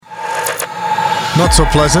Not so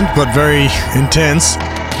pleasant, but very intense.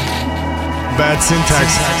 Bad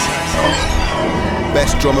syntax.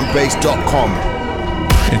 BestDrumAndBass.com.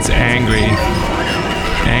 It's angry.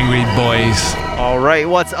 Angry boys. All right,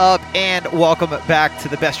 what's up, and welcome back to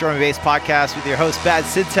the Best Drum and Bass podcast with your host, Bad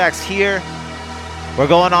Syntax here. We're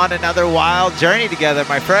going on another wild journey together,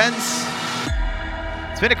 my friends.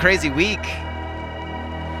 It's been a crazy week.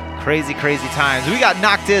 Crazy times. We got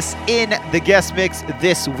Noctis in the guest mix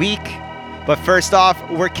this week. But first off,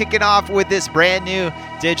 we're kicking off with this brand new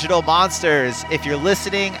Digital Monsters. If you're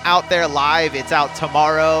listening out there live, it's out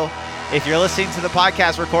tomorrow. If you're listening to the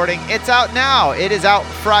podcast recording, it's out now. It is out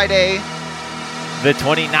Friday, the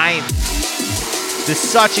 29th. This is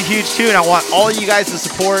such a huge tune. I want all of you guys to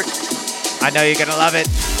support. I know you're going to love it.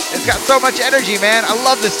 It's got so much energy, man. I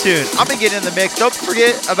love this tune. I'm going to get in the mix. Don't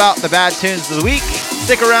forget about the bad tunes of the week.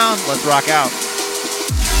 Stick around. Let's rock out.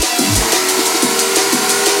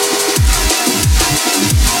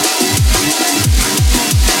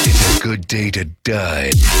 It's a good day to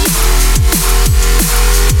die.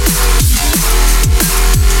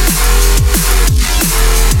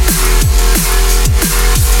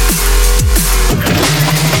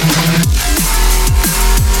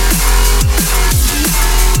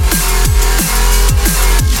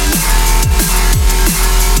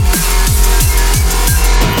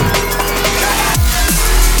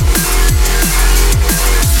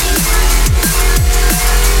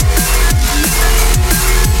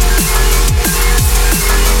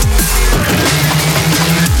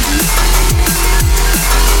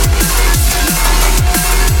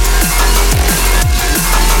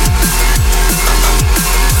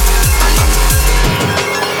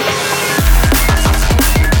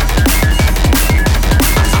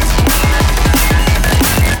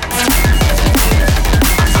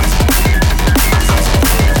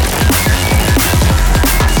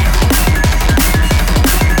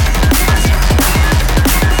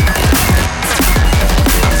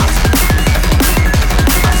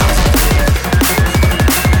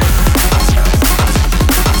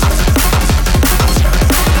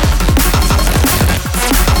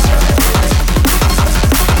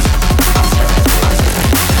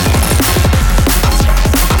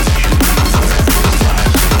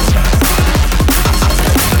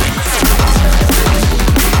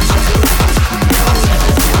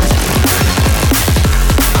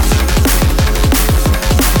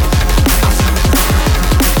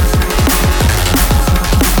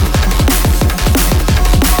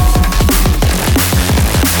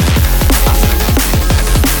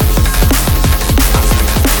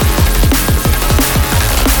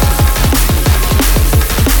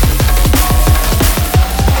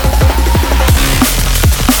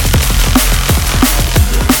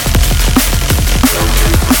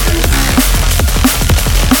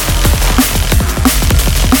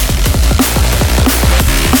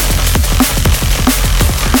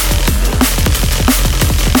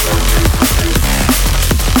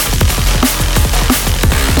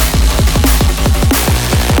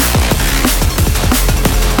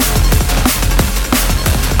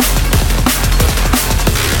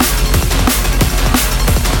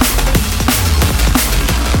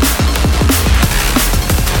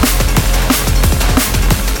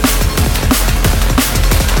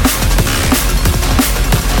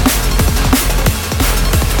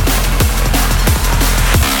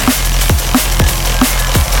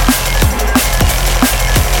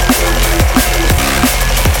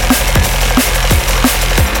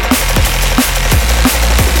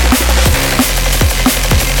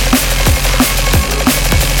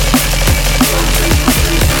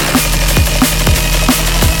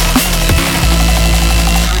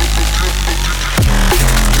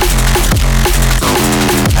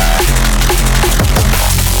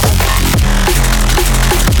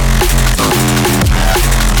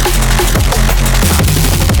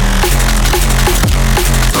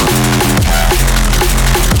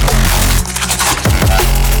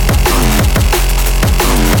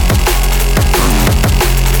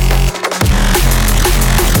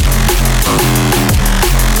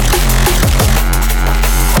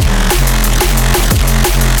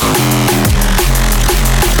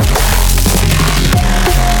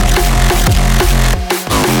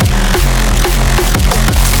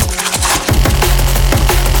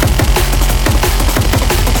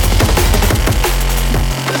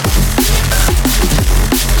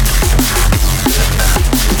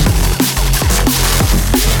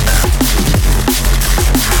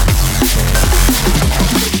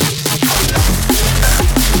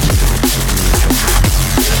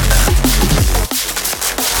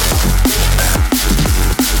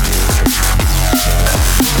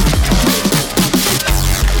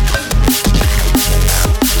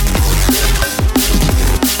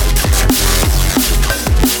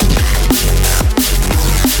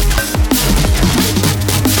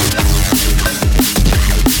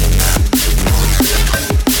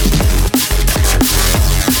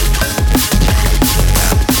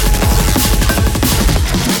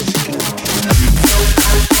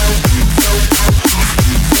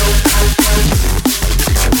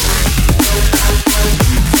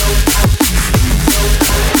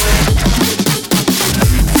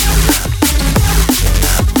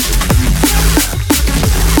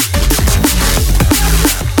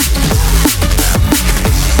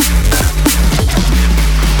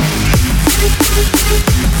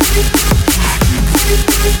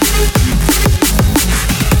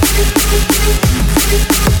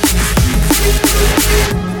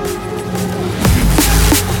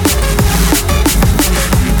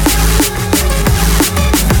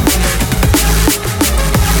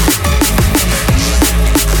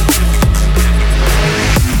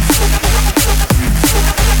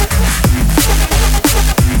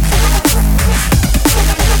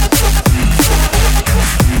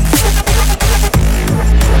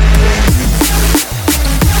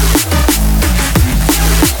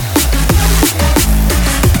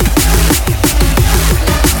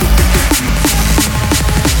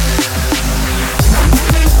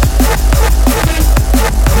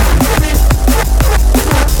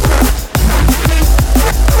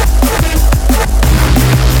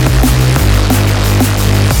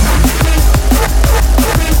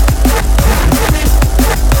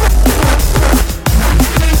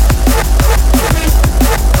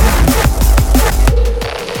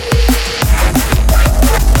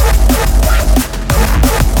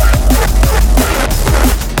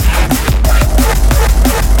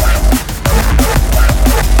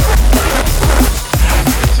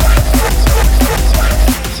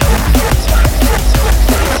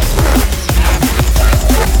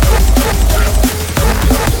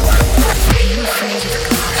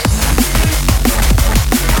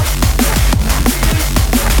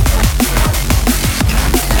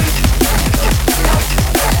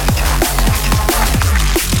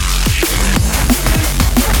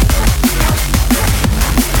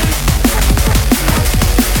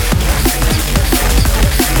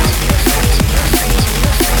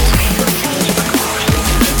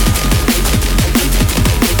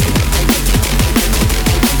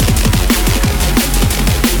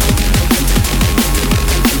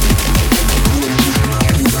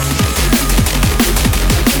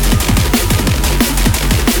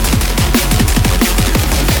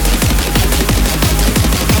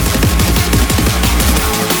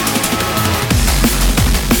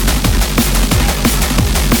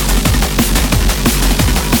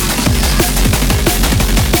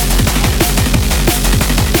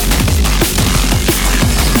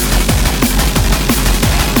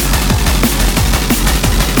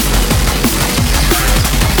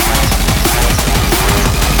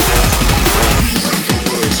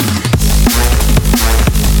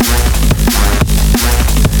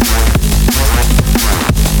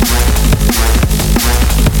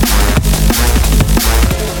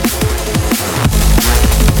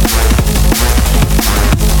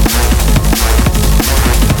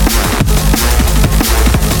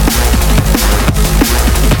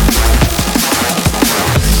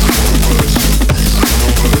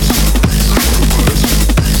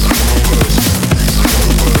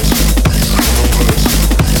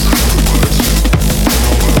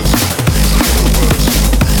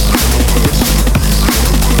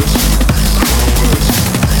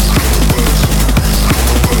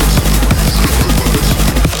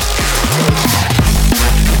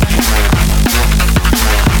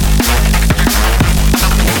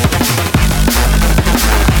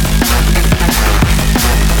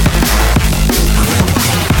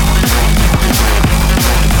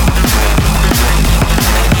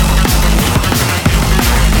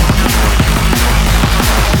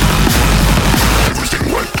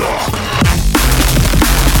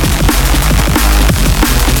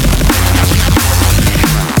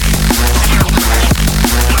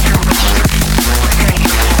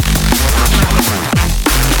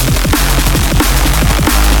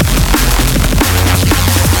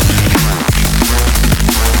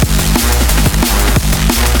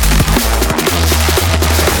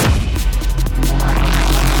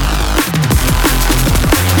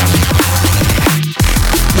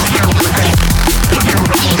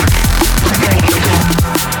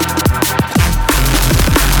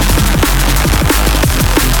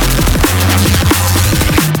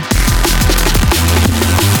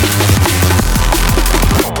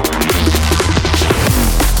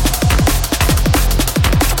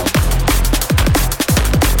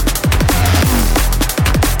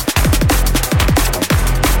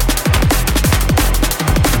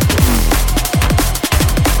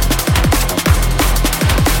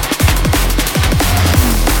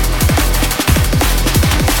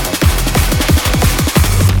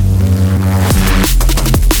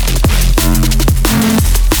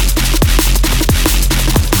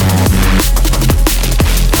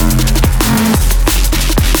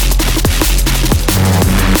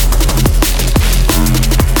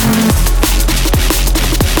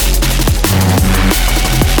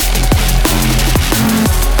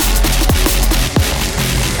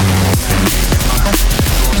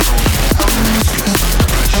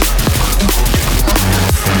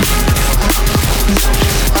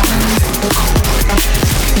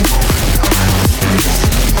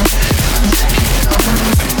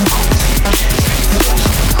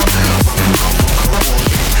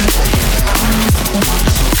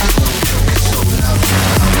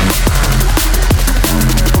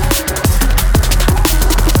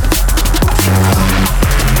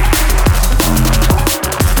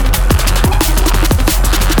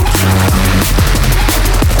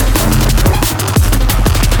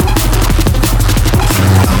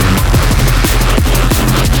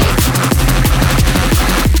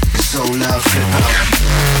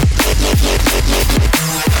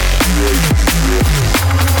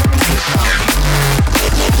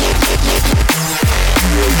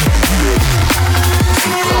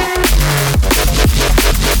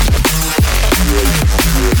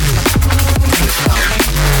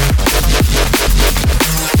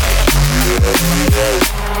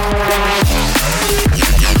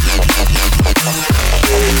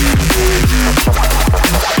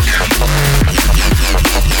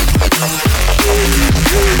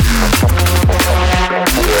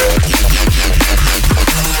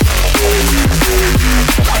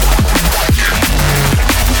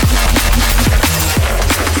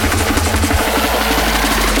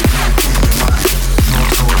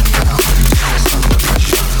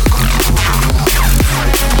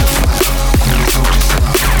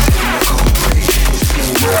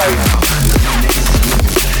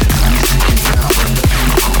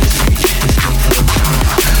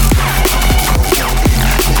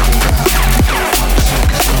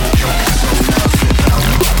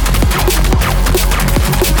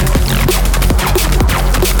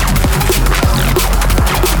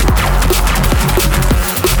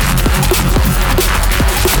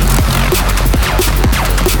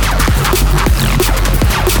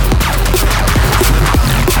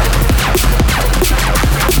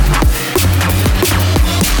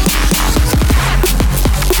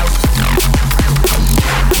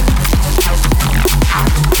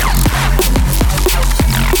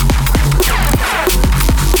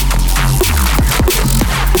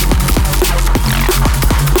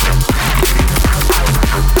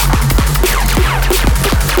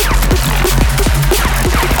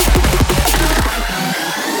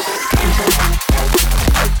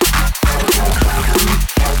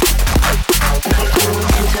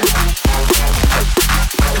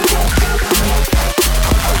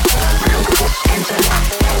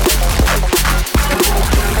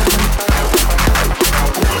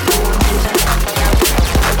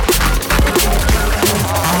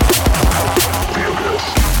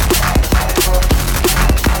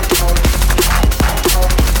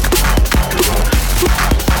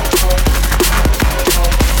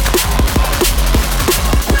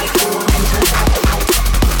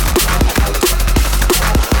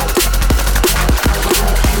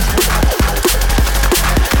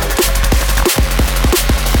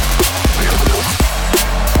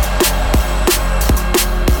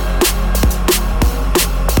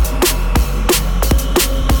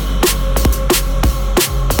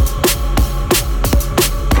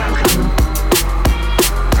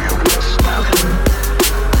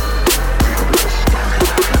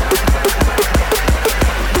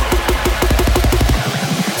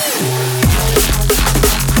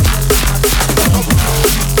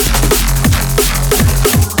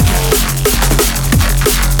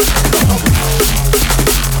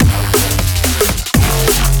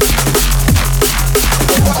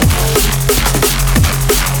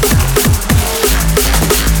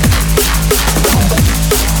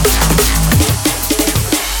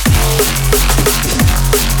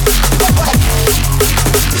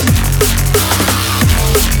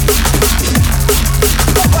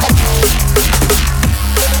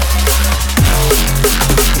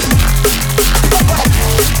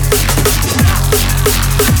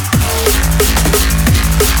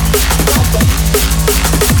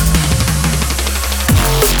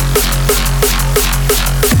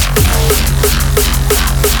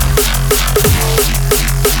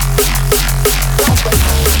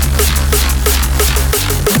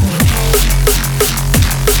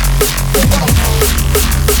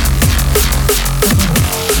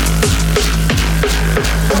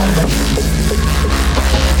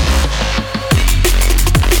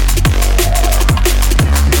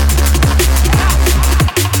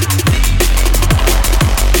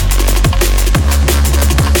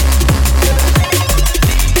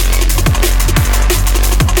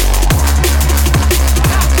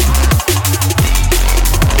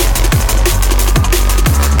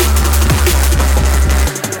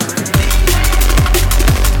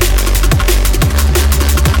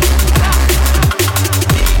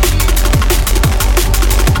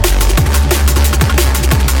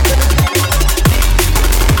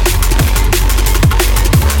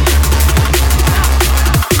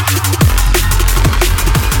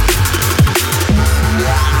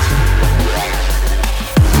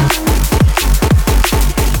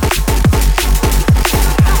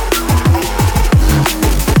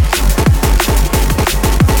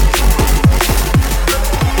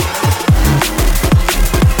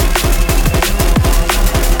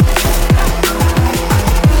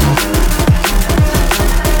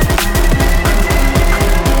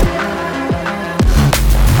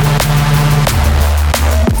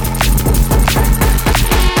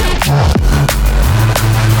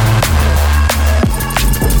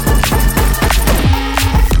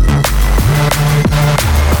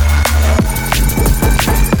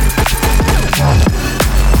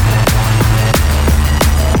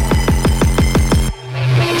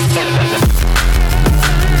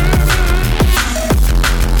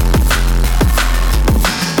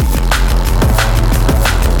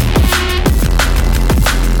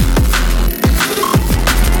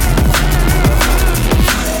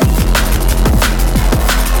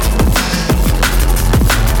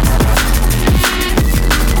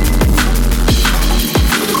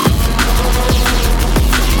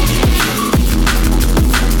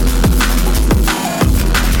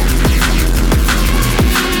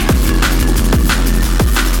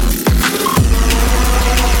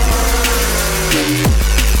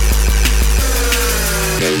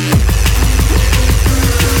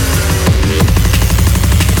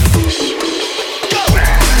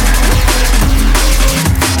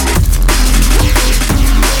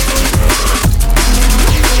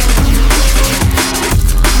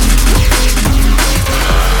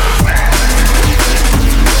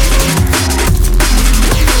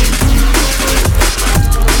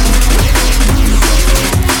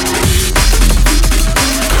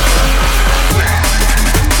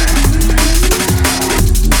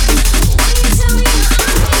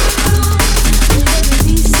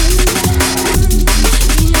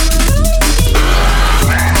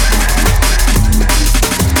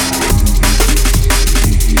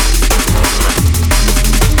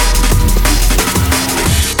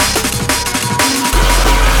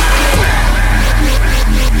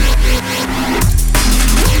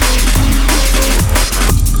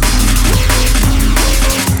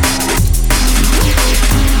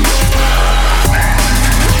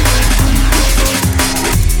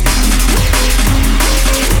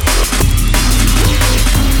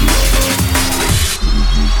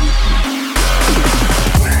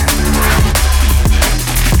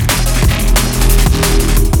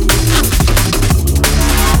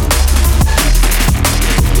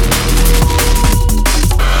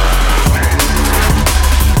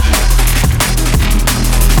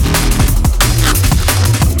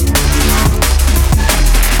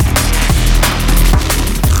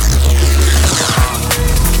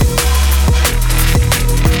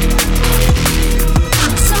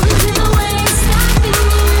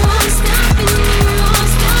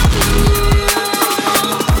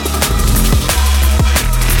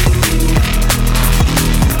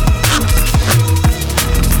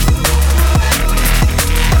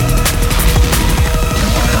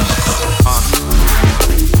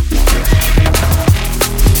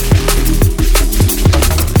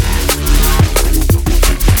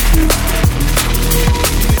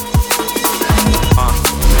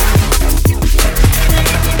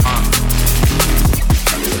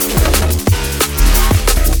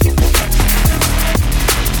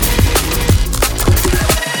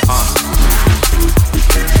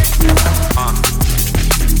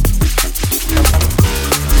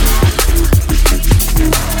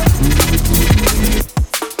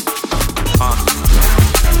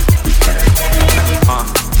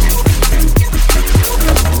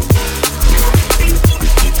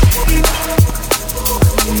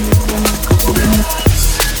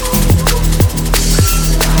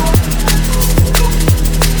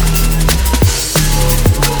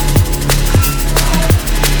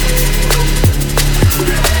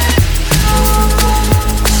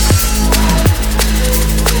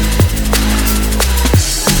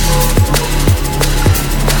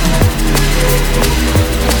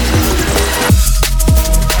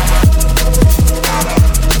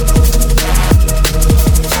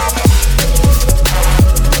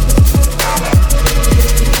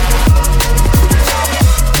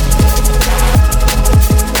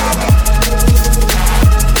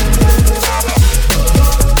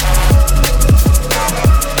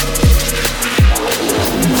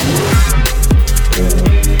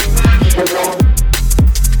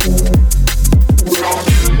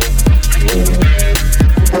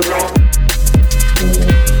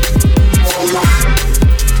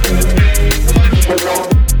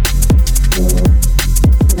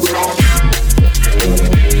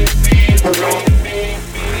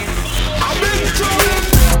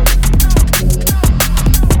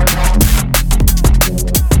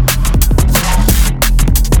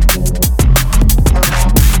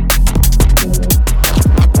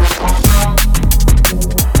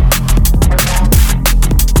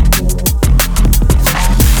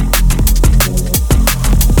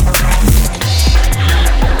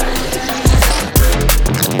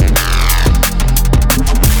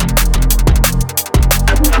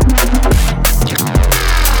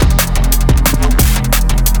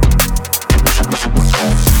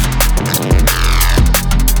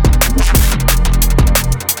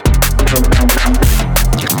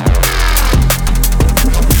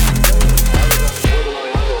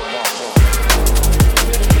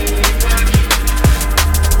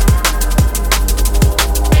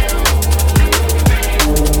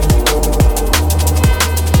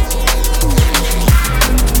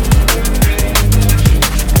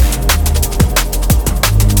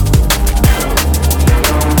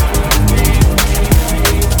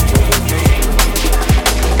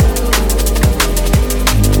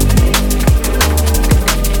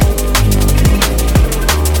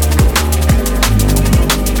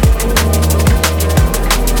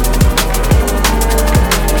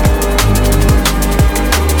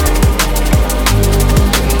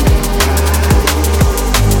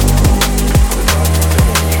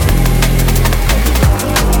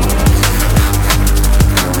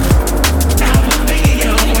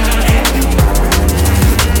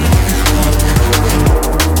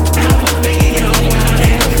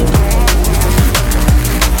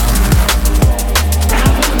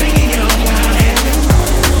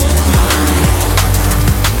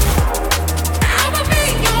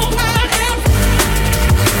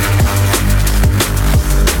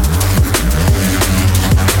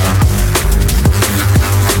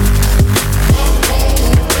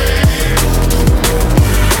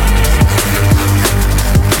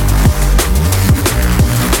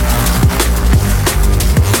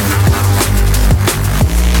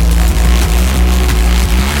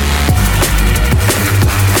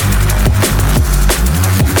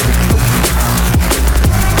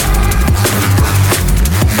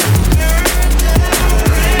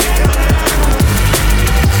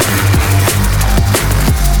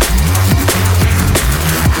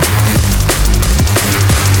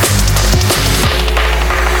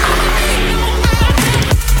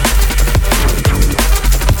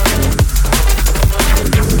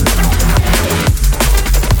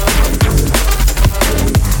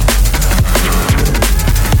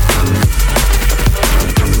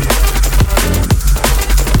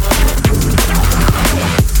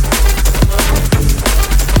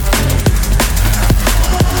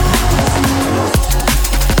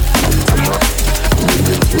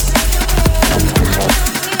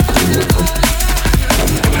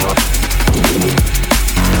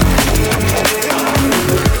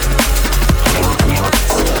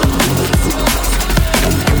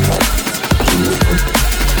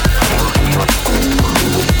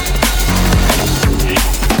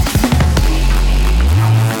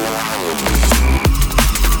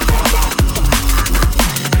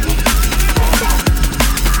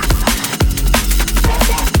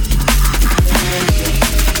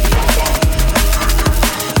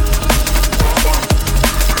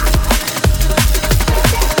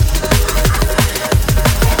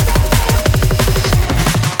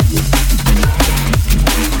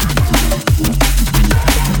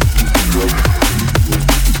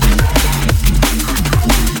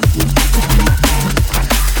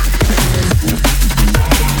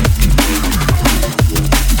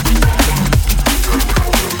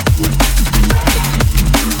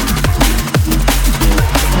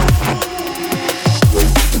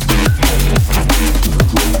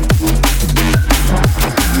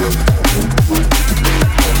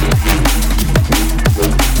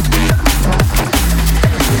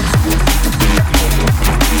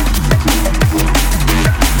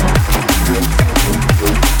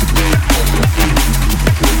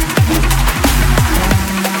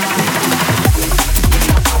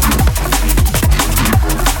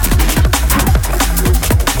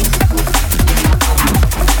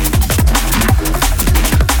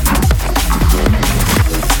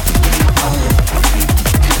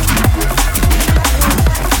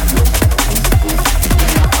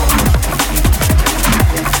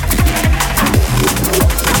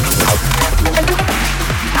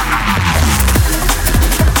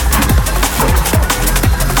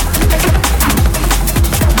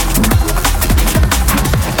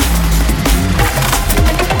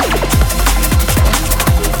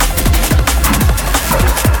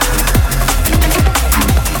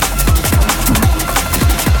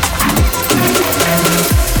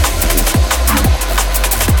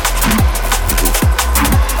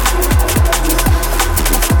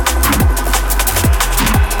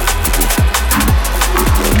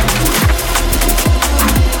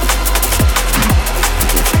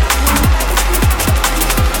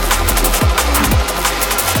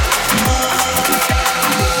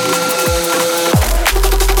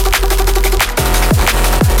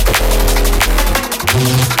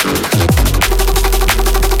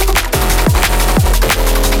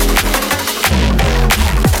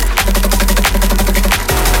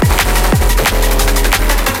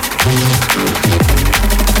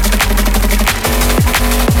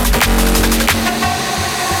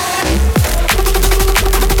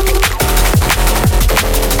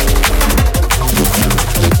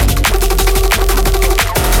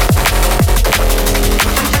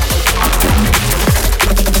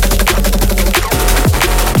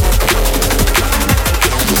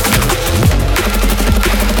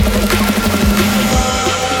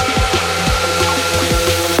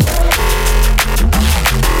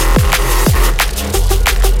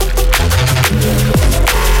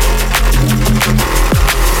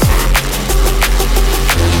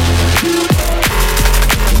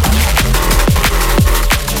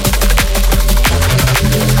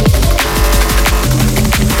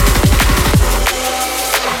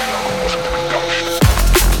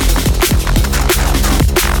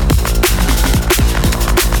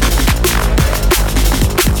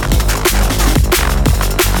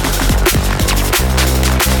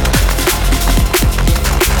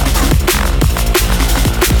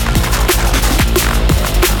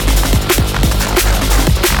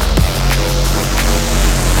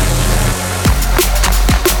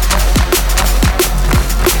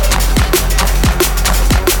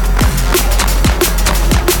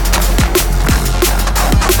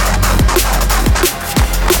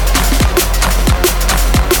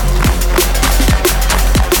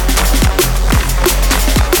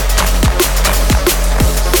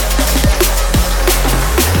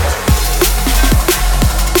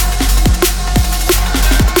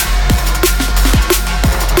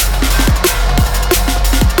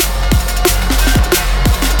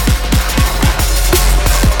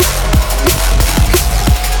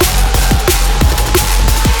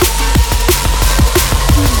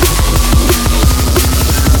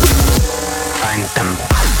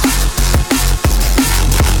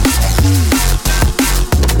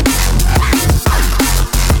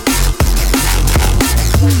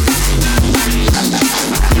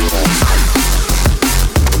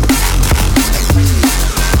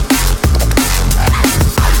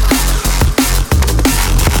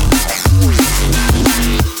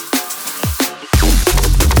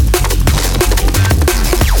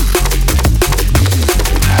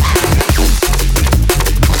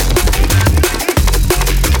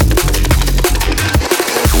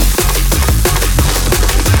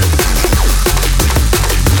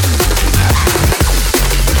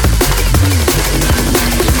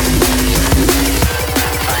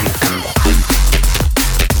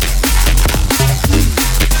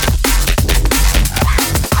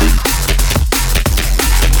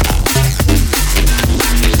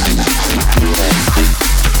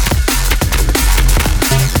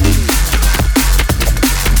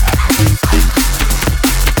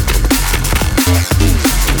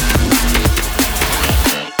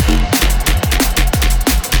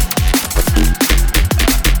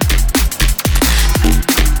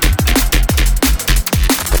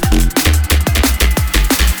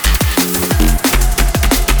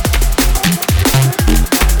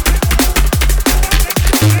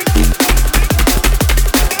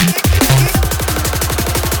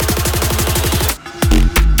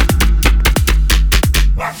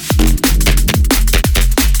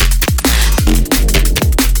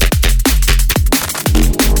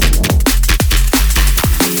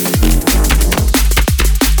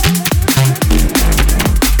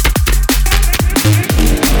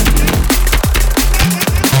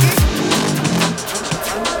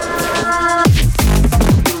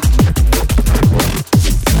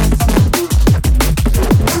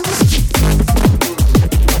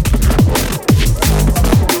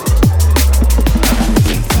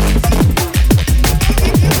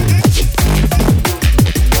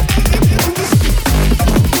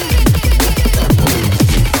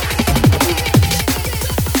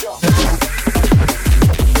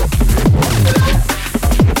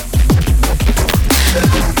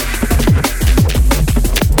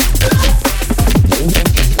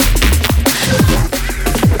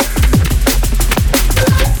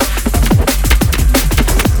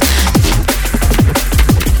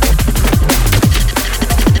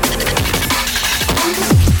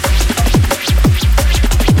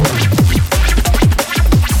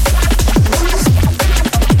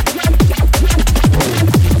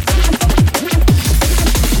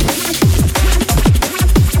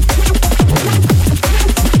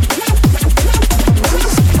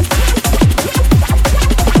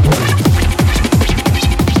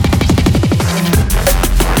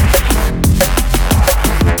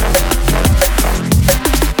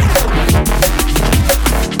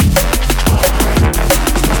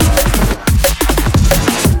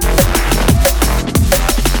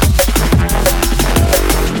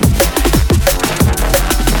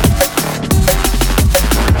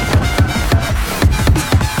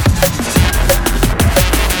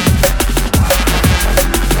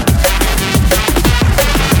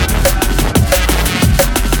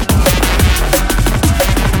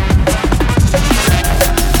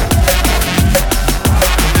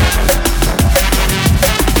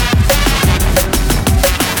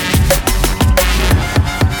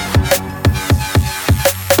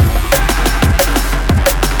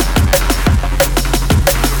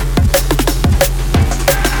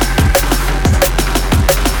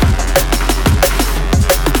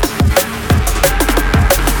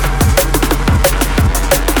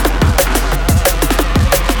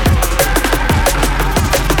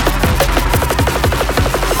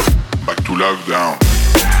 Lockdown.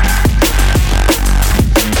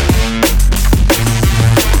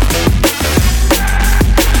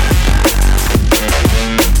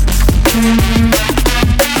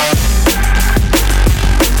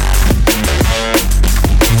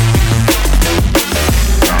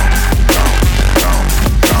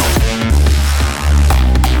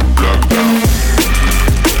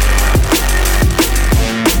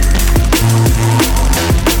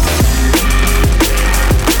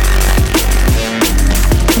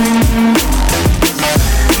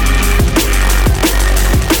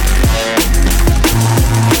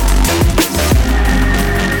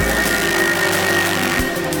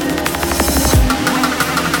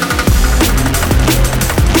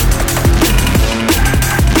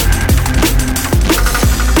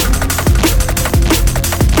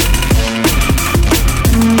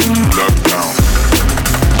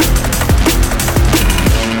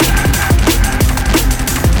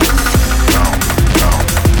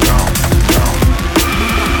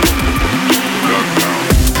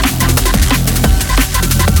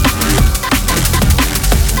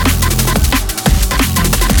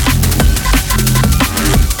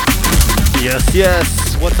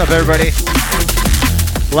 Yes, what's up everybody?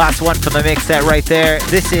 Last one from the mix set right there.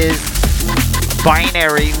 This is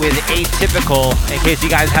Binary with Atypical. In case you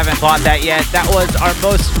guys haven't bought that yet, that was our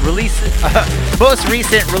most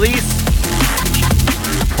recent release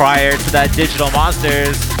prior to that Digital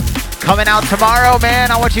Monsters. Coming out tomorrow, man.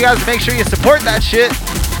 I want you guys to make sure you support that shit.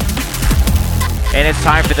 And it's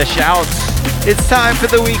time for the shouts. It's time for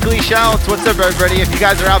the weekly shouts. What's up everybody? If you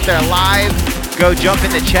guys are out there live, go jump in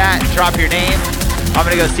the chat, drop your name. I'm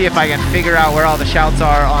gonna go see if I can figure out where all the shouts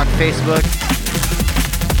are on Facebook.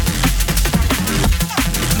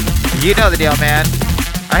 You know the deal, man.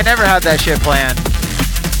 I never had that shit planned.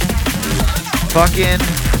 Fucking,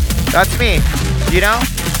 that's me, you know?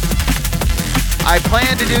 I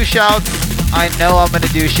plan to do shouts. I know I'm gonna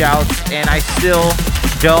do shouts, and I still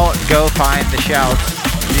don't go find the shouts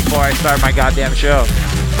before I start my goddamn show.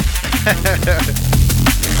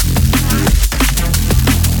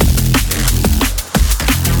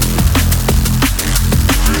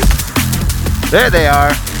 There they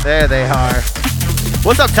are. There they are.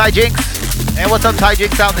 What's up, Ty Jinx? And what's up, Ty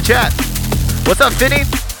Jinx out in the chat? What's up, Finny?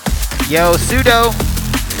 Yo, Pseudo.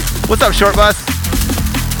 What's up, Short Bus?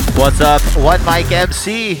 What's up, One Mic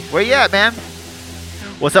MC? Where you at, man?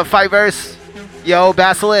 What's up, Fiverse? Yo,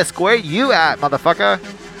 Basilisk. Where you at, motherfucker?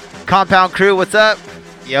 Compound Crew, what's up?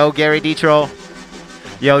 Yo, Gary Detroll.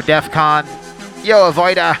 Yo, Defcon. Yo,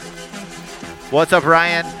 Avoida. What's up,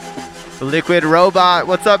 Ryan? Liquid Robot,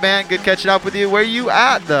 what's up, man? Good catching up with you. Where you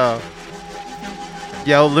at, though?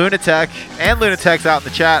 Yo, Lunatech. And Lunatech's out in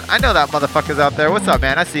the chat. I know that motherfucker's out there. What's up,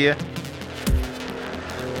 man? I see you.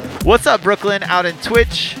 What's up, Brooklyn, out in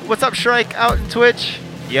Twitch? What's up, Shrike, out in Twitch?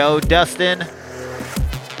 Yo, Dustin.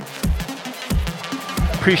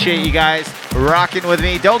 Appreciate you guys rocking with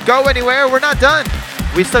me. Don't go anywhere. We're not done.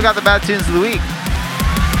 We still got the bad tunes of the week.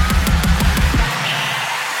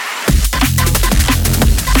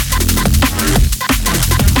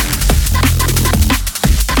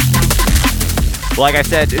 Like I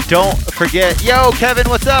said, don't forget. Yo, Kevin,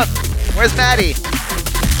 what's up? Where's Maddie?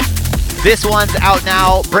 This one's out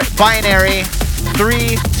now. Binary,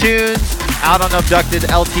 3 tunes out on Abducted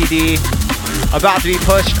LTD. About to be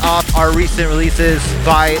pushed off our recent releases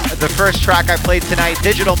by the first track I played tonight,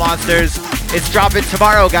 Digital Monsters. It's dropping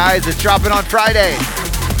tomorrow, guys. It's dropping on Friday.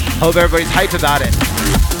 Hope everybody's hype about it.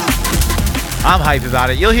 I'm hype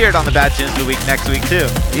about it. You'll hear it on the Bad Tunes of the Week next week, too.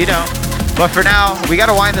 You know. But for now, we got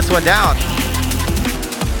to wind this one down.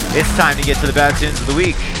 It's time to get to the Bad Tunes of the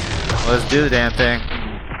Week. Let's do the damn thing.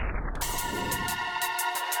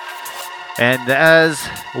 And as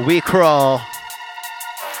we crawl,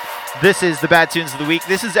 this is the Bad Tunes of the Week.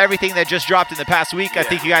 This is everything that just dropped in the past week. I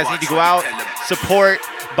think you guys need to go out, support,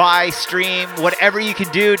 buy, stream, whatever you can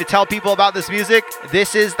do to tell people about this music.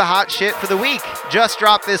 This is the hot shit for the week. Just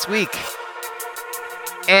dropped this week.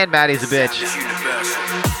 And Maddie's a bitch.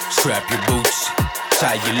 Strap your boots.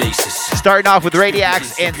 Starting off with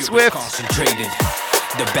Radiax and Swift.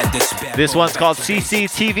 This one's called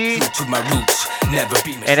CCTV.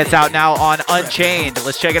 And it's out now on Unchained.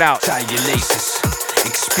 Let's check it out.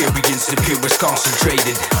 Experience the purest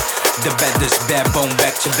concentrated. The baddest backbone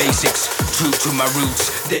back to basics. True to my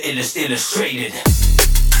roots, the illest illustrated.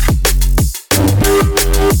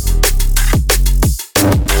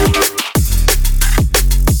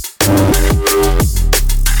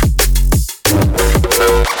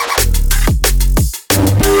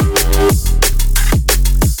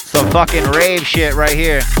 Some fucking rave shit right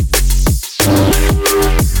here.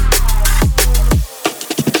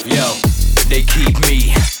 Yo, They keep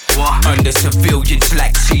me under surveillance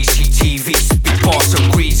like CCTV. Speak bars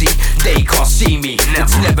so greasy, they can't see me.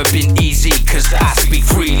 It's never been easy, cause I speak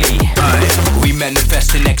freely. We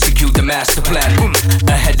manifest and execute the master plan.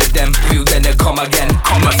 Ahead of them, feel then they come again.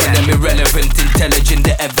 For them irrelevant, intelligent,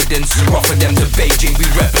 the evidence. Offer them to Beijing, we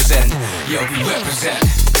represent. Yeah, we represent.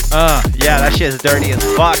 Yeah, that shit is dirty as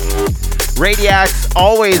fuck. Radiax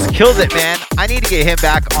always kills it, man. I need to get him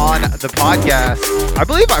back on the podcast. I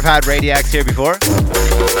believe I've had Radiax here before.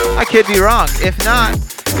 I could be wrong. If not,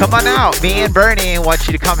 come on out. Me and Bernie want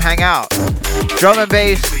you to come hang out. Drum and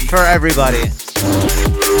bass for everybody.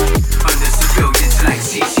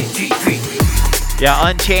 Yeah,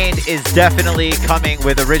 Unchained is definitely coming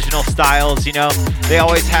with original styles, you know. They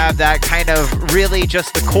always have that kind of really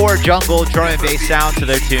just the core jungle drum and bass sound to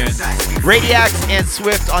their tunes. Radiax and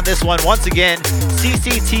Swift on this one. Once again,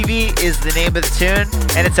 CCTV is the name of the tune,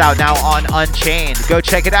 and it's out now on Unchained. Go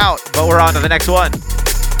check it out, but we're on to the next one.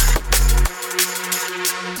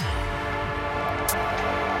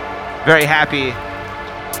 Very happy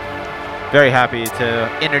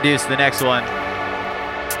to introduce the next one.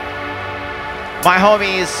 My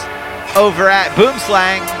homies over at Boom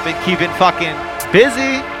Slang been keeping fucking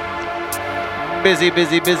busy.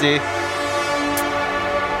 Busy.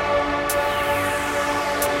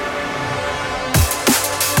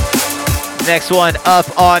 Next one up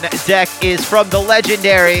on deck is from the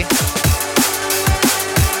legendary,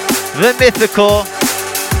 the mythical,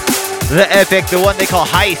 the epic, the one they call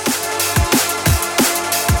Heist.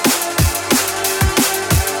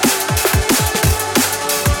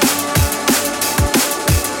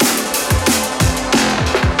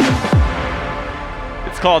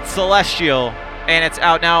 Called Celestial, and it's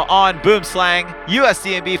out now on Boom Slang.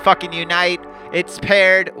 USDNB fucking unite. It's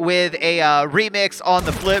paired with a remix on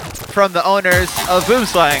the flip from the owners of Boom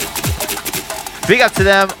Slang. Big up to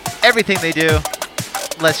them, everything they do.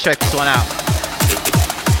 Let's check this one out.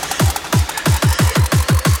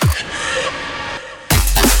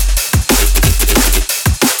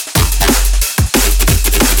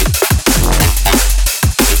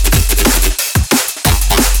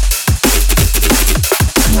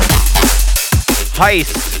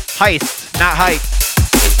 Heist, not hype.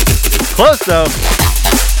 Close though.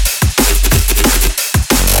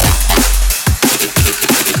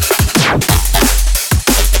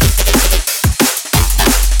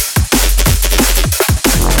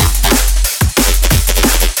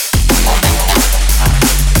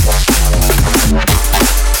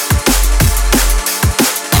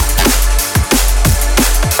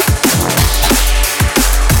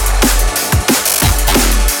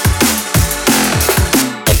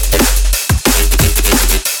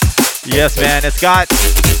 Yes, man, it's got...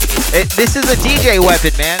 this is a DJ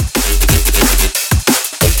weapon, man.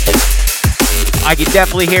 I can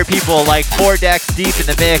definitely hear people like 4 decks deep in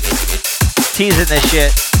the mix teasing this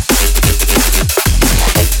shit.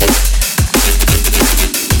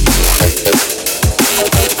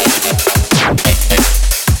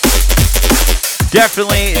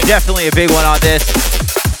 Definitely a big one on this.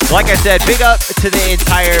 Like I said, big up to the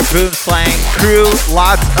entire Boom Slang crew.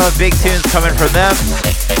 Lots of big tunes coming from them.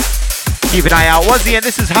 Keep an eye out. Once again,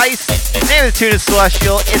 this is Heist. The name of the tune is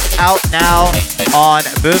Celestial. It's out now on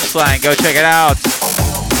Boom Slang. Go check it out.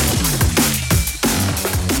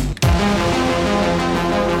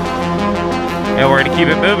 And we're going to keep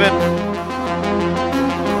it moving.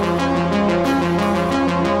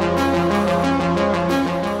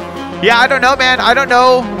 Yeah, I don't know, man. I don't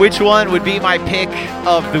know which one would be my pick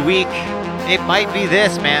of the week. It might be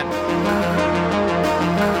this, man.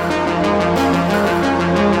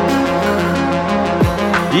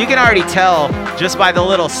 You can already tell just by the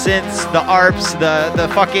little synths, the arps, the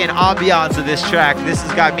fucking ambiance of this track. This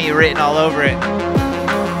has got me written all over it.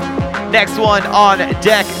 Next one on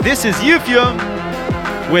deck. This is Euphium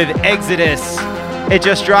with Exodus. It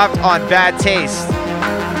just dropped on Bad Taste.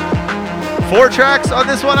 4 tracks on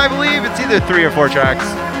this one, I believe. It's either 3 or 4 tracks.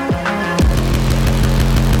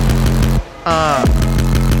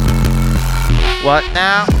 What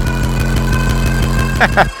now?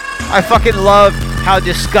 I fucking love how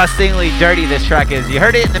disgustingly dirty this track is. You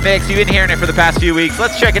heard it in the mix. You've been hearing it for the past few weeks.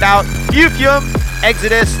 Let's check it out. Euphium,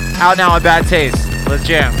 Exodus, out now on Bad Taste. Let's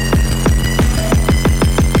jam.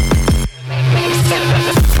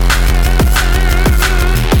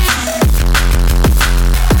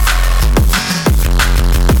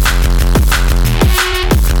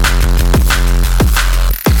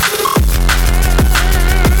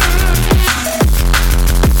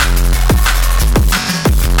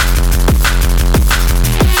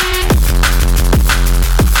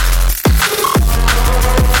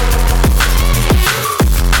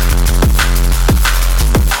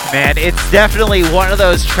 man. It's definitely one of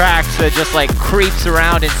those tracks that just like creeps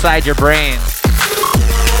around inside your brain.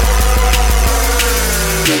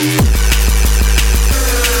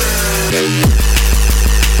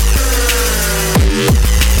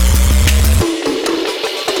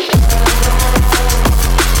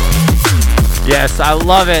 Yes, I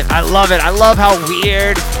love it. I love it. I love how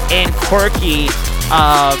weird and quirky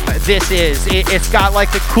this is. It's got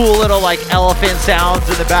like the cool little like elephant sounds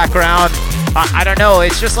in the background. I don't know.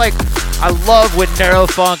 It's just like, I love when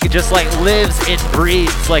neurofunk just like lives and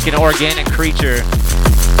breathes like an organic creature.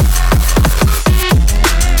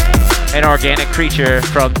 An organic creature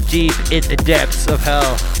from deep in the depths of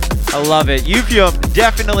hell. I love it. Euphium,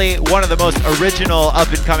 definitely one of the most original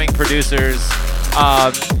up-and-coming producers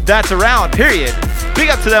that's around, period. Big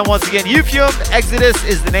up to them once again. Euphium, Exodus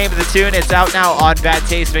is the name of the tune. It's out now on Bad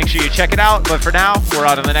Taste. Make sure you check it out. But for now, we're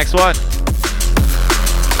on to the next one.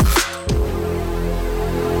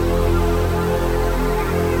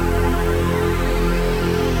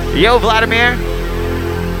 Yo, Vladimir.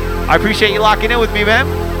 I appreciate you locking in with me, man.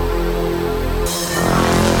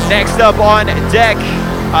 Next up on deck,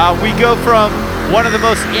 we go from one of the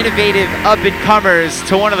most innovative up-and-comers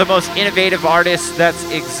to one of the most innovative artists that's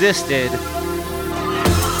existed.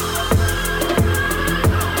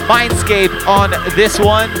 Mindscape on this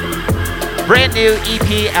one. Brand new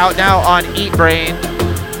EP out now on Eat Brain.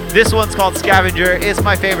 This one's called Scavenger. It's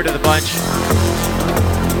my favorite of the bunch.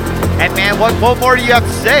 And man, what more do you have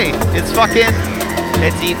to say? It's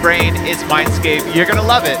Eat Brain, it's Mindscape. You're gonna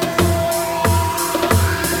love it.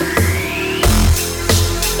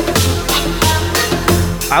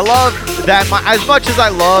 I love that, as much as I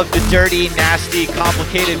love the dirty, nasty,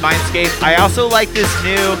 complicated Mindscape, I also like this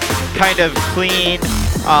new kind of clean,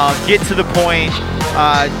 get to the point,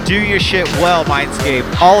 do your shit well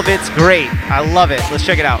Mindscape. All of it's great. I love it. Let's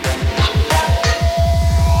check it out.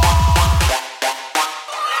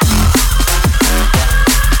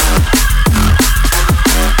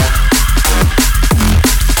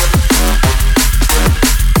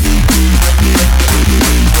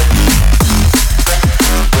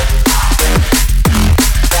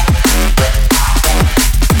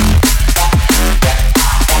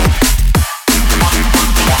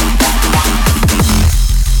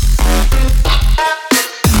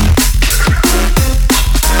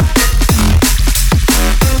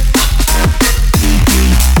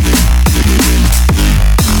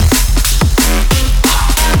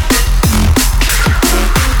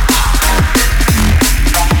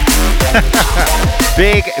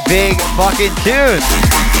 Big fucking tune.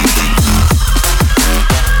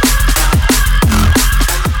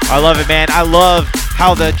 I love it, man. I love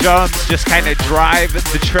how the drums just kind of drive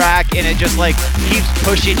the track and it just like keeps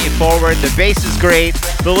pushing you forward. The bass is great.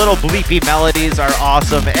 The little bleepy melodies are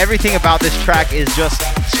awesome. Everything about this track is just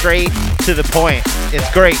straight to the point.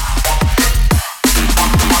 It's great.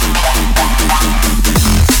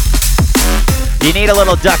 You need a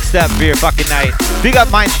little duck step for your fucking night. Big up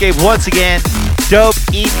Mindscape once again. Dope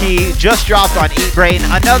EP just dropped on Eat Brain.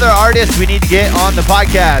 Another artist we need to get on the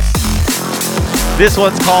podcast. This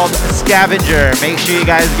one's called Scavenger. Make sure you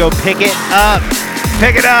guys go pick it up.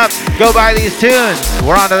 Pick it up. Go buy these tunes.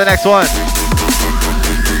 We're on to the next one.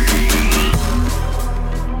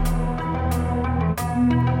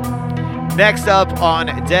 Next up on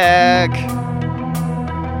deck.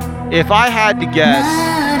 If I had to guess,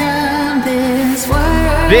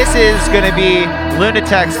 this is going to be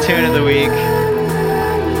Lunatic's tune of the week.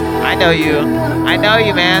 I know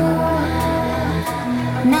you, man.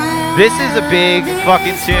 This is a big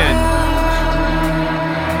fucking tune.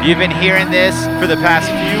 You've been hearing this for the past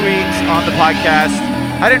few weeks on the podcast.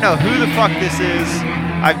 I don't know who the fuck this is.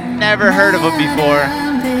 I've never heard of them before.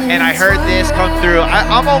 And I heard this come through.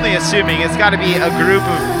 I'm only assuming it's got to be a group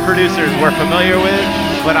of producers we're familiar with,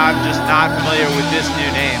 but I'm just not familiar with this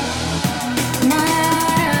new name.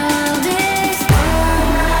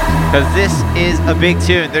 Because this is a big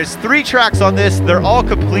tune. There's 3 tracks on this. They're all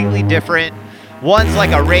completely different. One's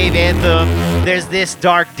like a rave anthem. There's this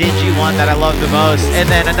dark, dingy one that I love the most. And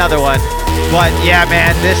then another one. But yeah,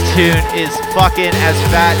 man, this tune is fucking as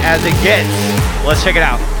fat as it gets. Let's check it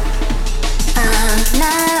out. I'm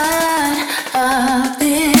not of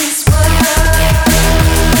this world.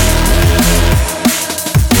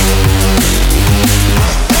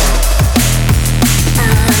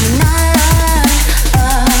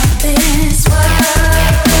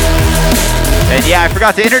 And yeah, I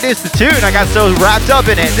forgot to introduce the tune. I got so wrapped up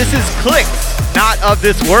in it. This is Clicks, Not of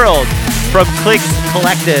This World, from Clicks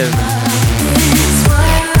Collective.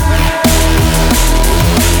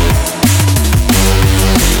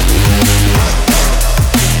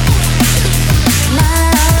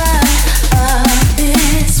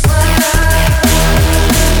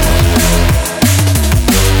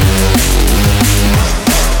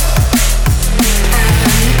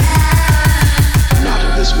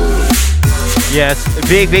 Yes,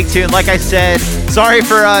 big tune. Like I said, sorry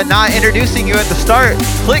for not introducing you at the start.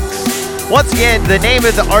 Clicks. Once again, the name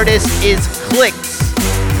of the artist is Clicks.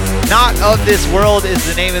 Not of This World is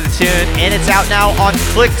the name of the tune, and it's out now on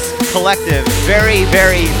Clicks Collective. Very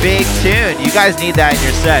big tune. You guys need that in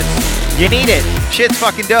your sets. You need it. Shit's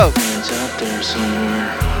fucking dope. It's out there somewhere.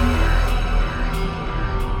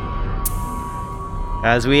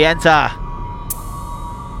 As we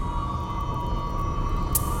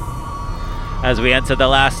enter the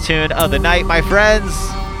last tune of the night, my friends.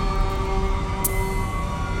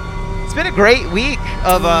 It's been a great week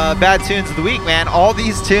of bad tunes of the week, man. All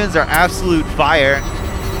these tunes are absolute fire.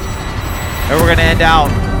 And we're gonna end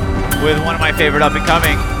out with one of my favorite up and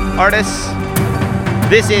coming artists.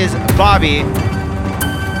 This is Bobby.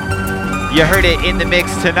 You heard it in the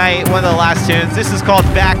mix tonight, one of the last tunes. This is called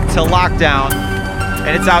Back to Lockdown,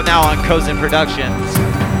 and it's out now on Cozen Productions.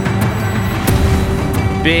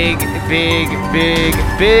 Big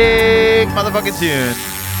motherfucking tune.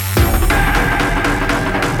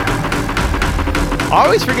 I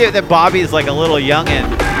always forget that Bobby's like a little youngin'.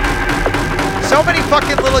 So many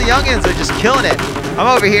fucking little youngins are just killing it. I'm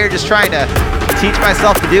over here just trying to teach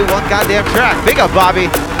myself to do one goddamn track. Big up, Bobby.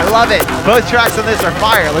 I love it. Both tracks on this are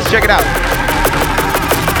fire. Let's check it out.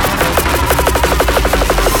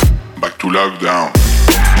 Back to lockdown.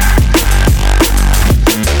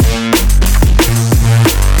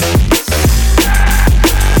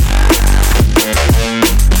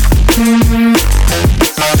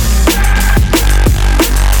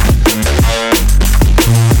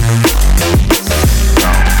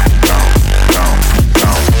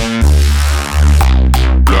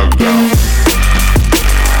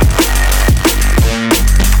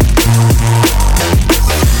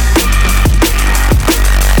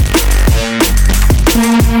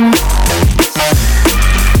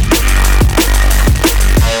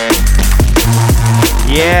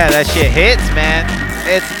 Yeah, that shit hits, man.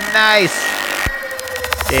 It's nice.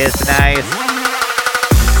 It's nice.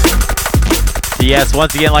 Yes,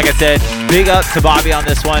 once again, like I said, big up to Bobby on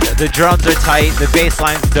this one. The drums are tight, the bass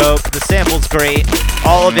line's dope, the sample's great.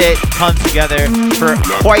 All of it comes together for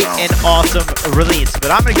quite an awesome release.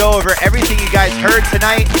 But I'm gonna go over everything you guys heard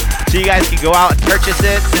tonight so you guys can go out and purchase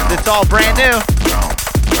it since it's all brand new.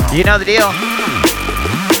 You know the deal.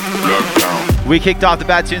 We kicked off the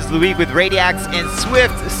Bad Tunes of the Week with Radiax and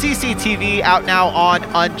Swift CCTV out now on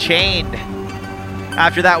Unchained.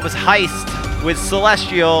 After that was Heist with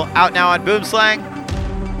Celestial out now on Boomslang.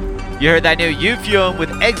 You heard that new Euphume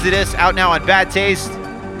with Exodus out now on Bad Taste.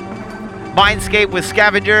 Mindscape with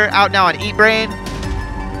Scavenger out now on Eatbrain.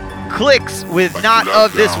 Clicks with Not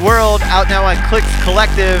of This World out now on Clicks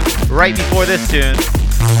Collective right before this tune.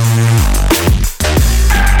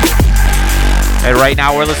 And right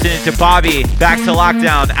now we're listening to Bobby, Back to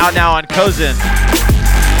Lockdown, out now on Cozen.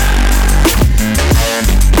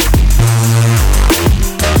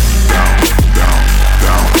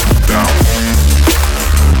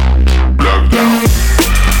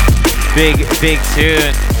 Big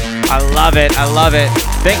tune. I love it.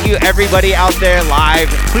 Thank you everybody out there live.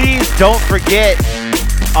 Please don't forget,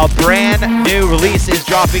 a brand new release is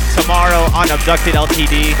dropping tomorrow on Abducted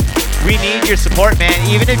LTD. We need your support, man.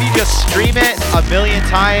 Even if you just stream it a million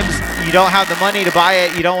times, you don't have the money to buy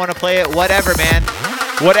it, you don't want to play it, whatever, man.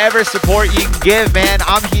 Whatever support you can give, man,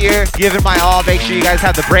 I'm here giving my all. Make sure you guys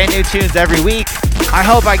have the brand new tunes every week. I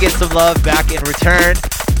hope I get some love back in return.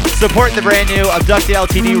 Support the brand new Abducted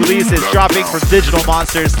LTD release. It's dropping from Digital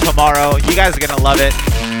Monsters tomorrow. You guys are going to love it.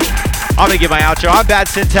 I'm going to get my outro. I'm Bad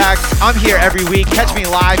Syntax. I'm here every week. Catch me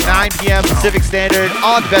live 9 p.m. Pacific Standard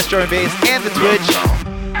on Best Drum and Bass and the Twitch.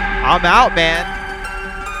 I'm out, man.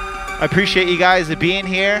 I appreciate you guys being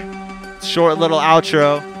here. Short little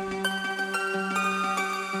outro.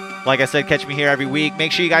 Like I said, catch me here every week.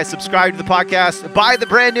 Make sure you guys subscribe to the podcast. Buy the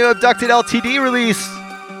brand new Abducted LTD release.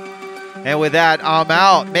 And with that, I'm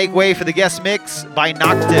out. Make way for the guest mix by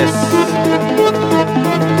Noctis.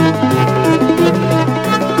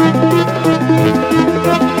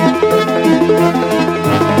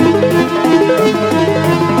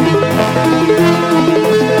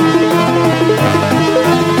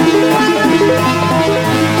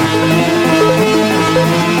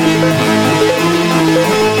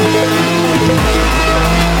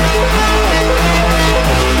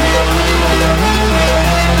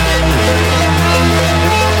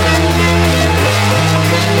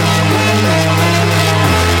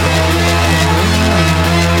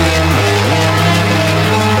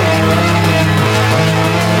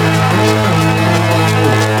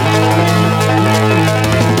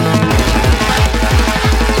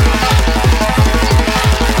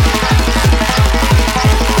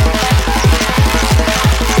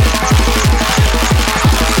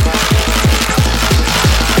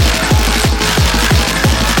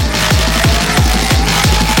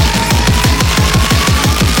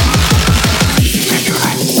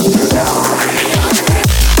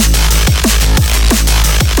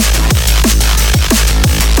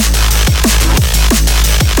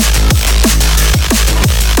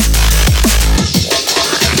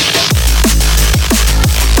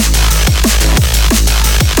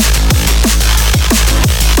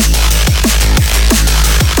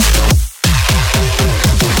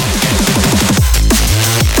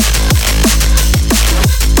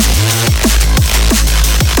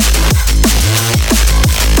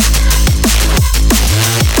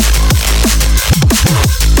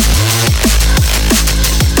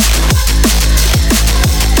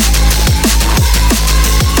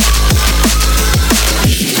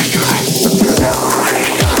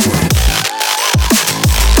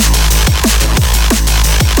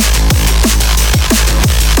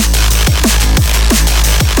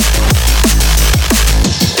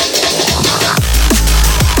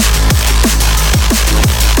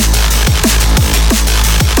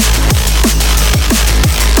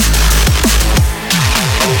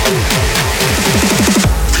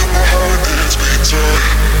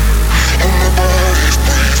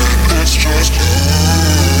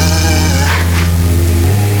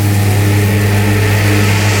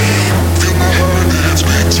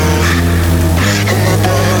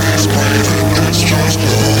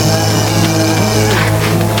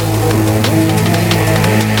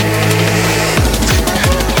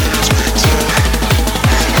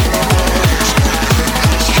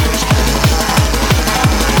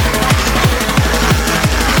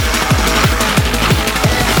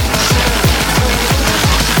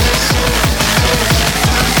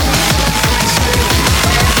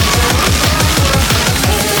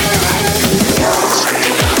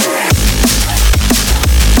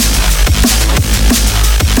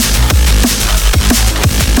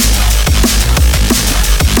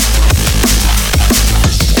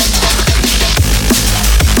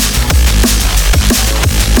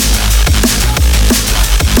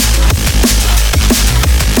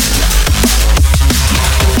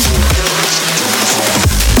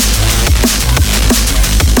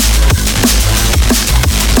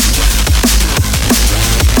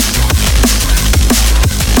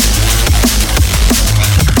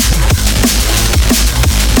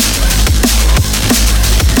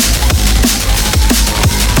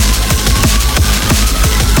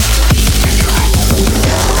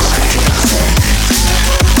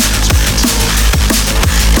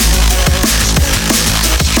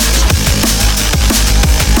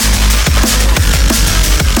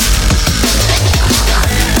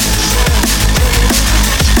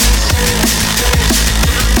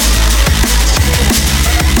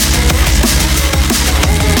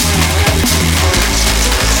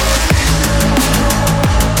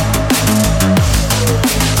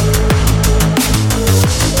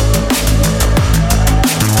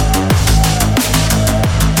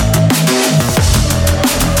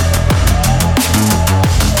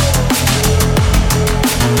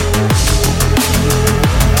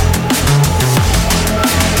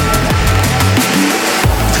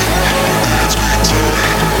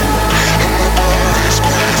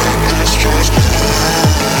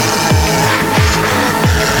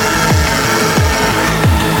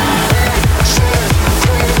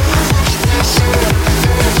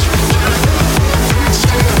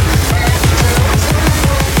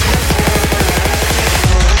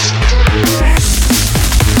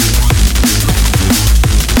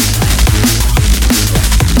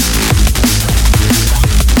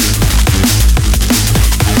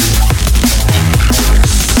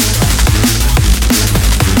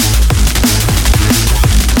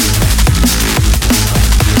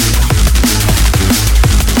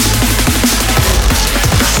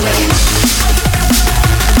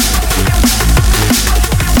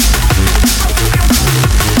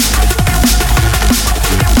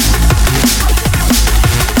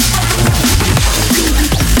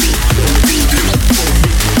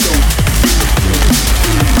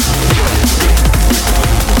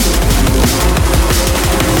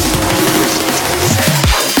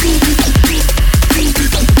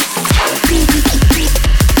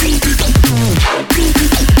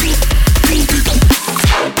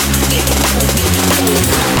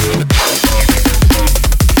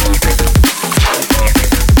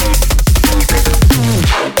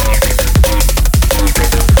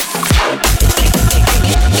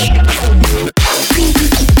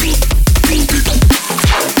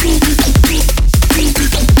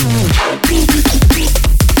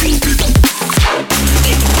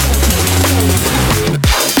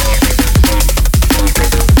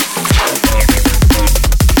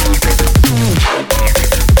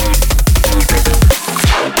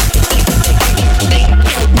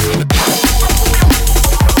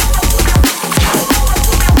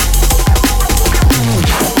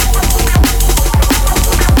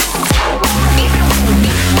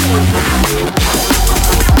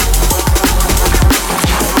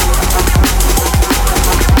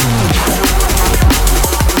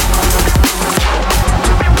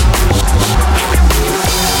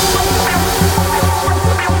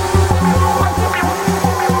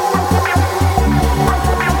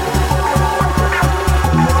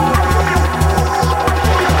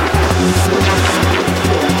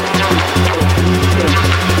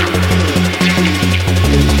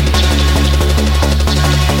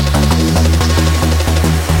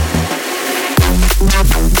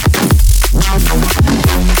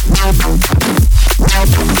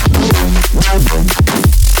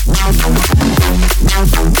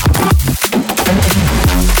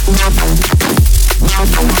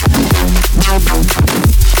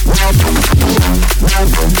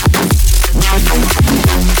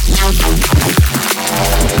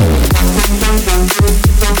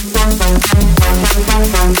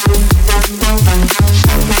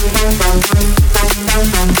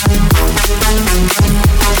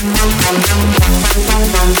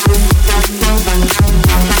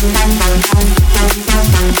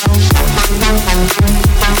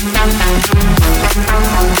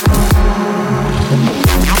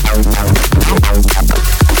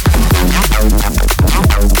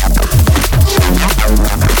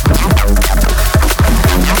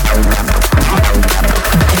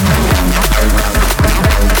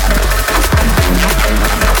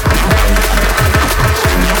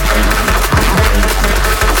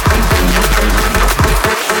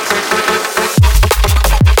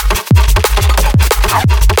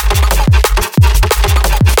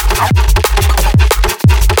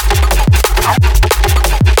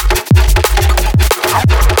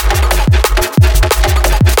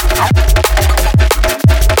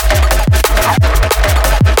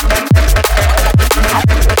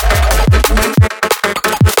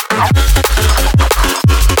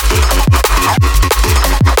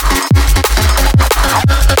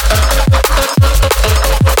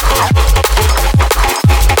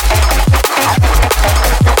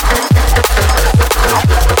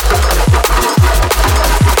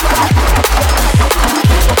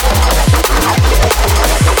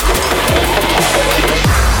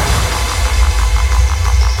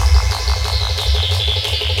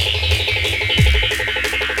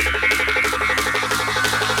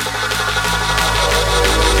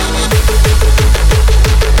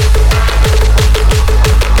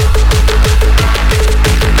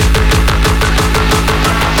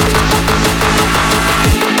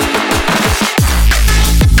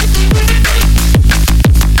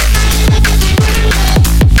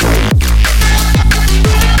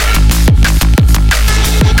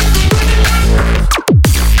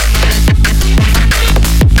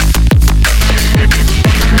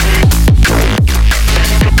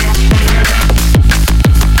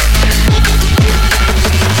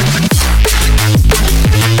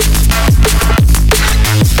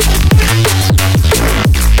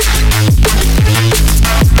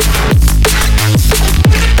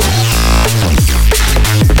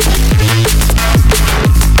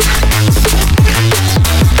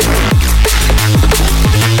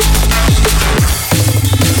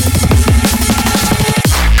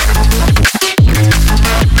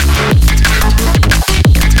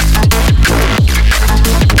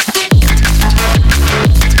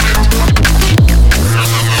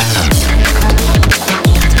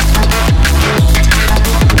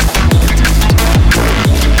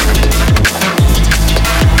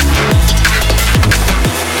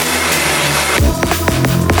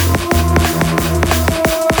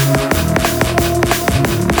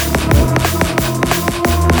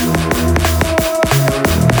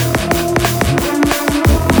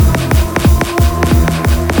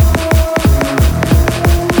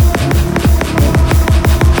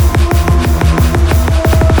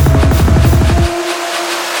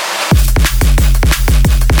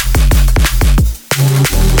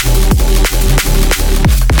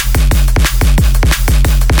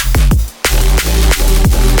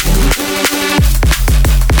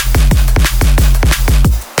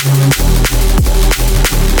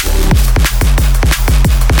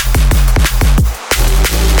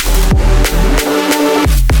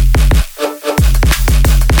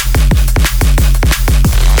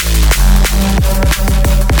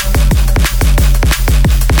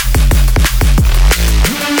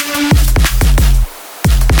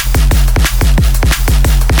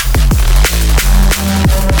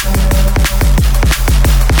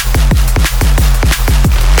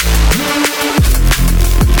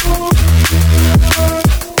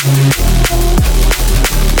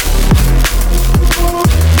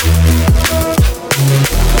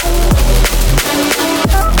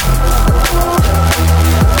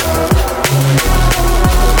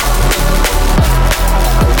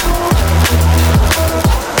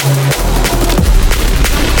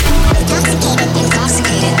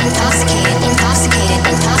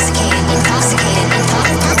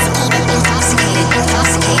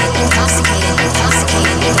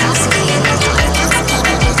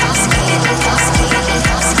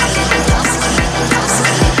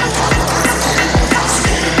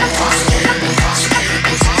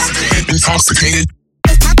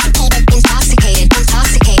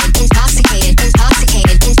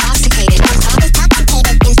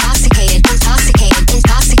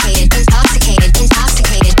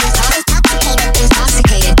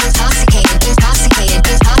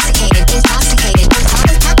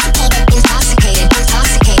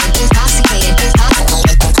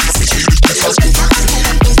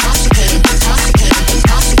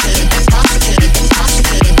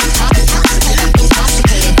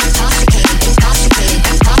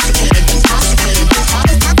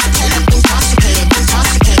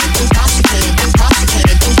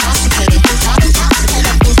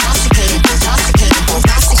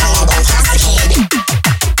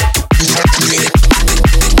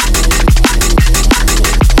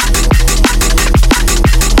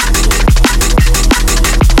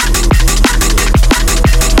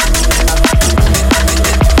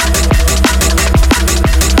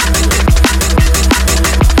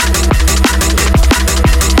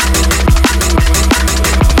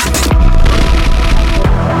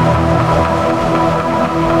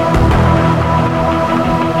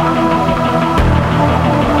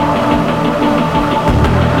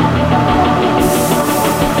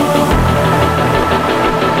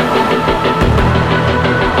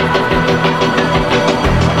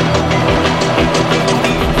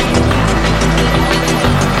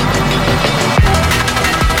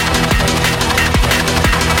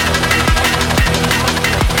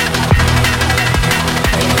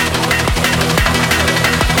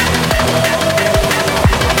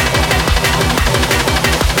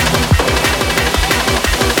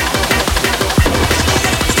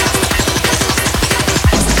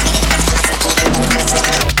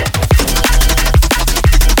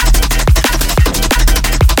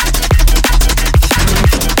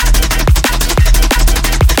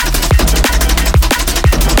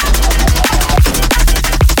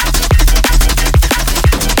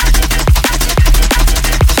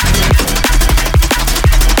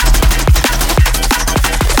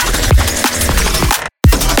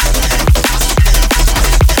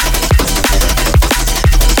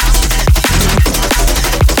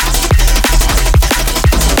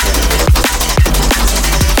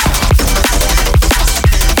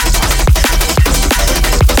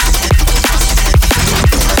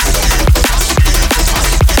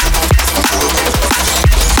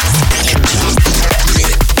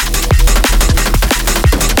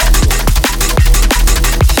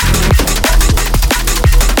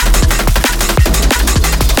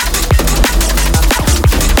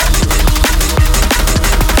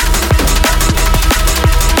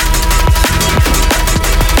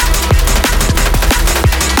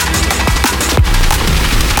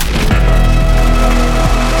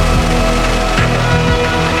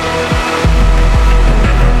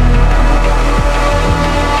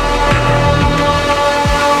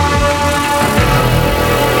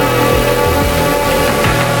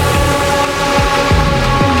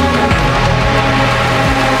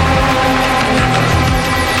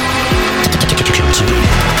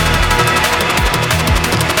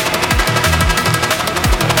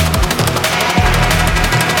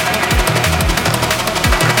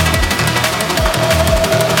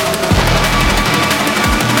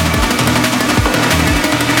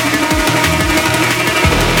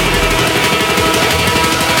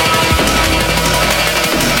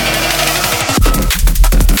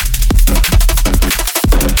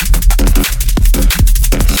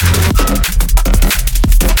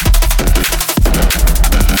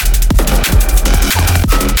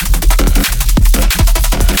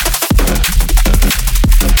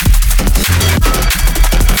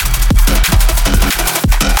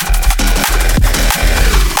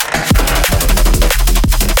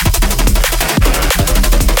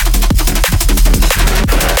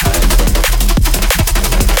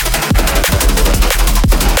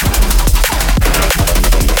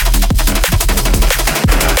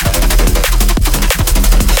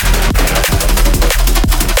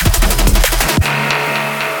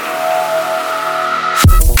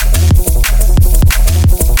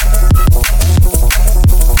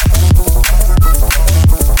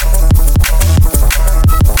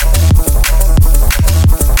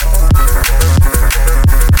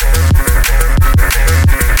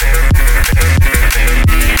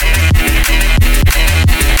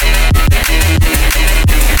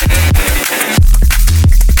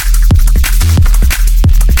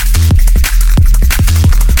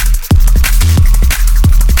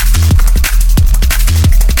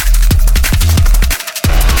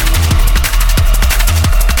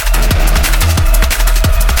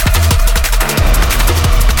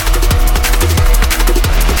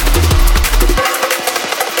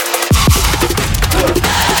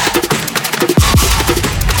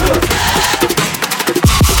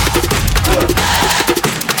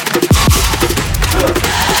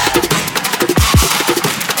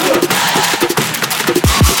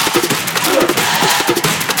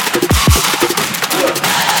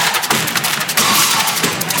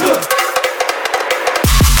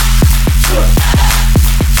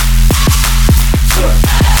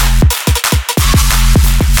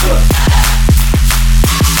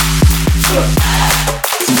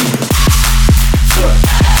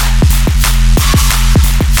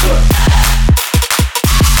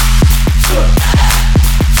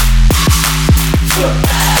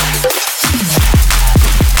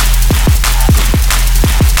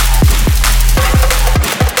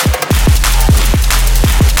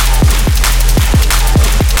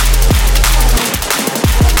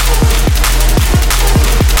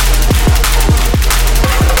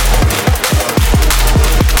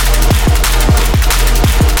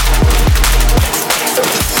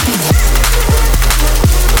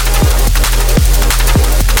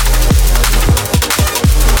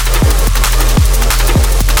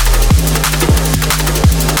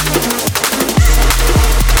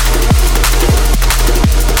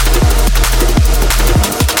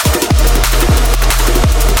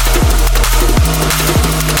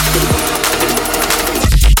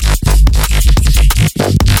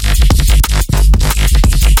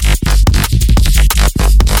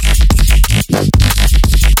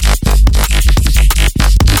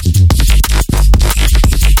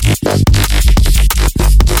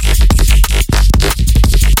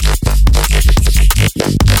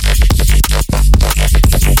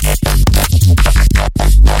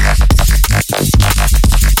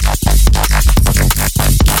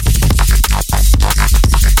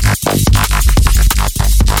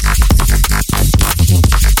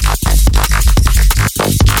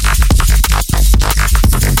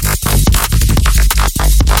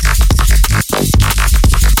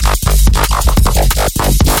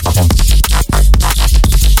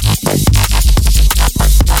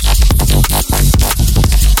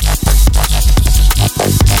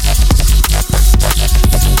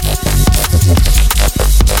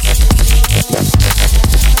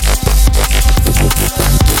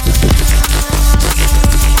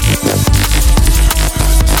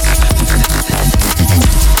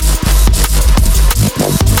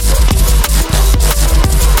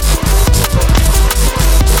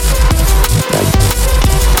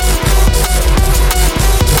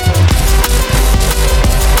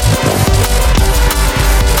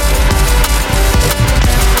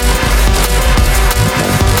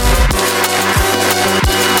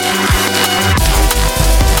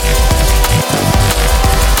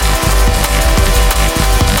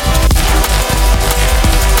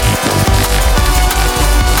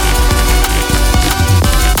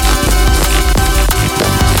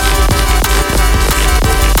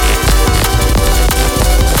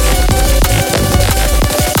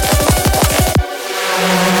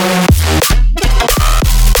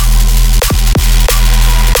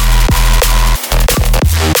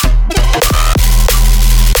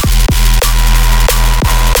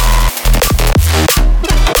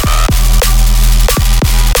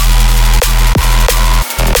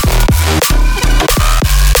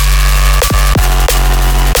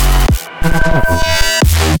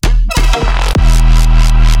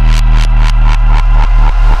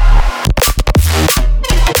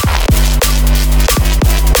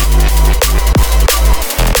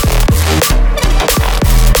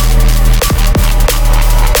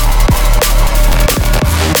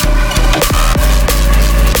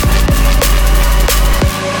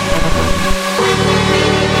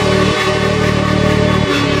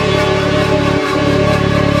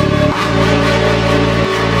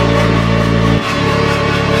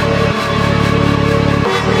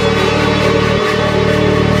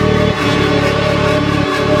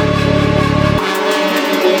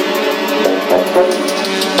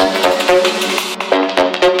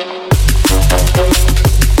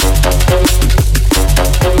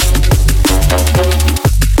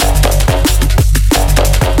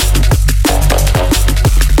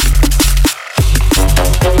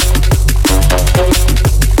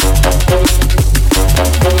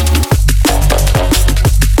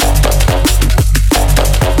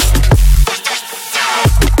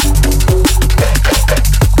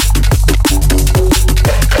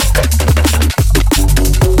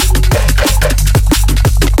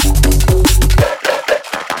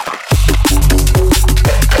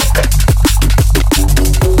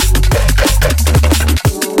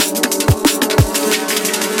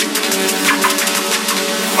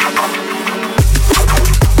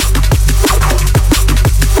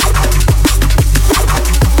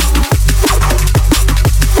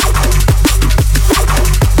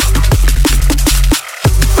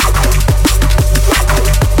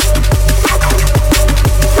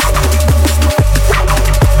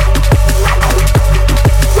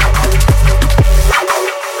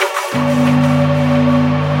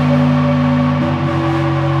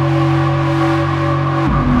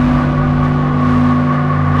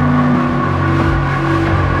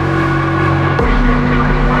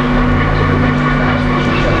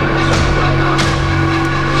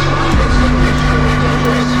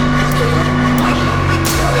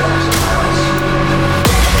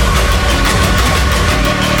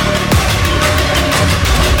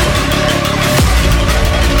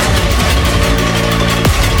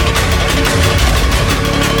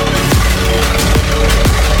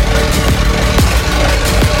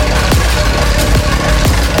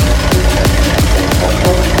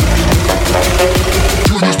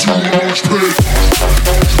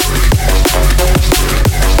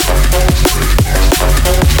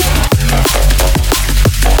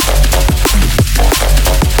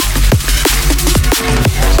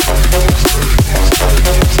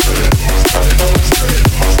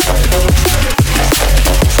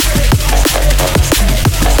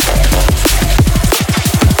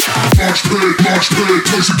 Mosh pit,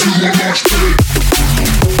 place it to a mosh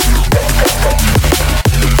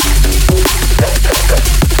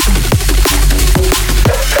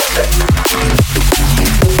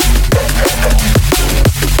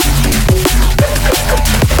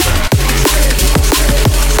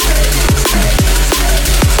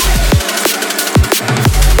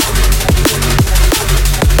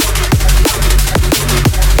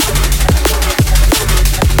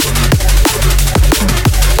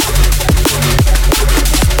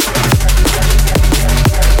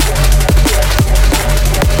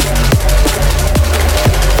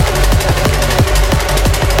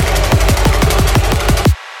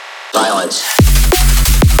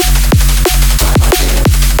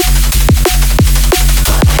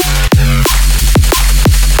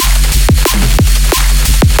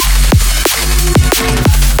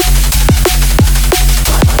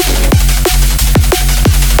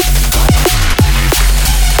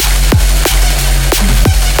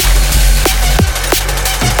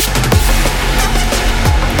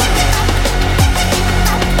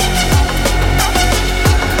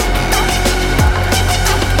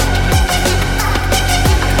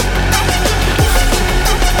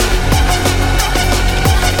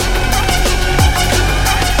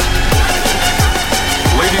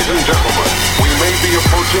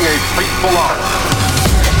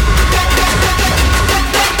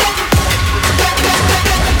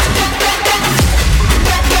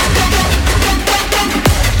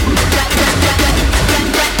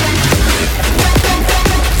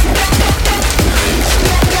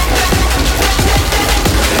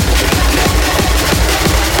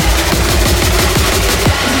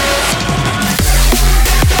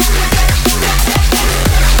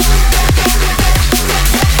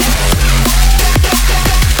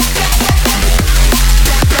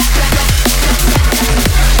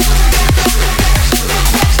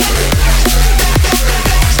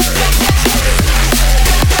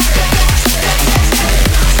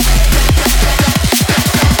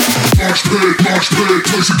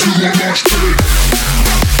pit.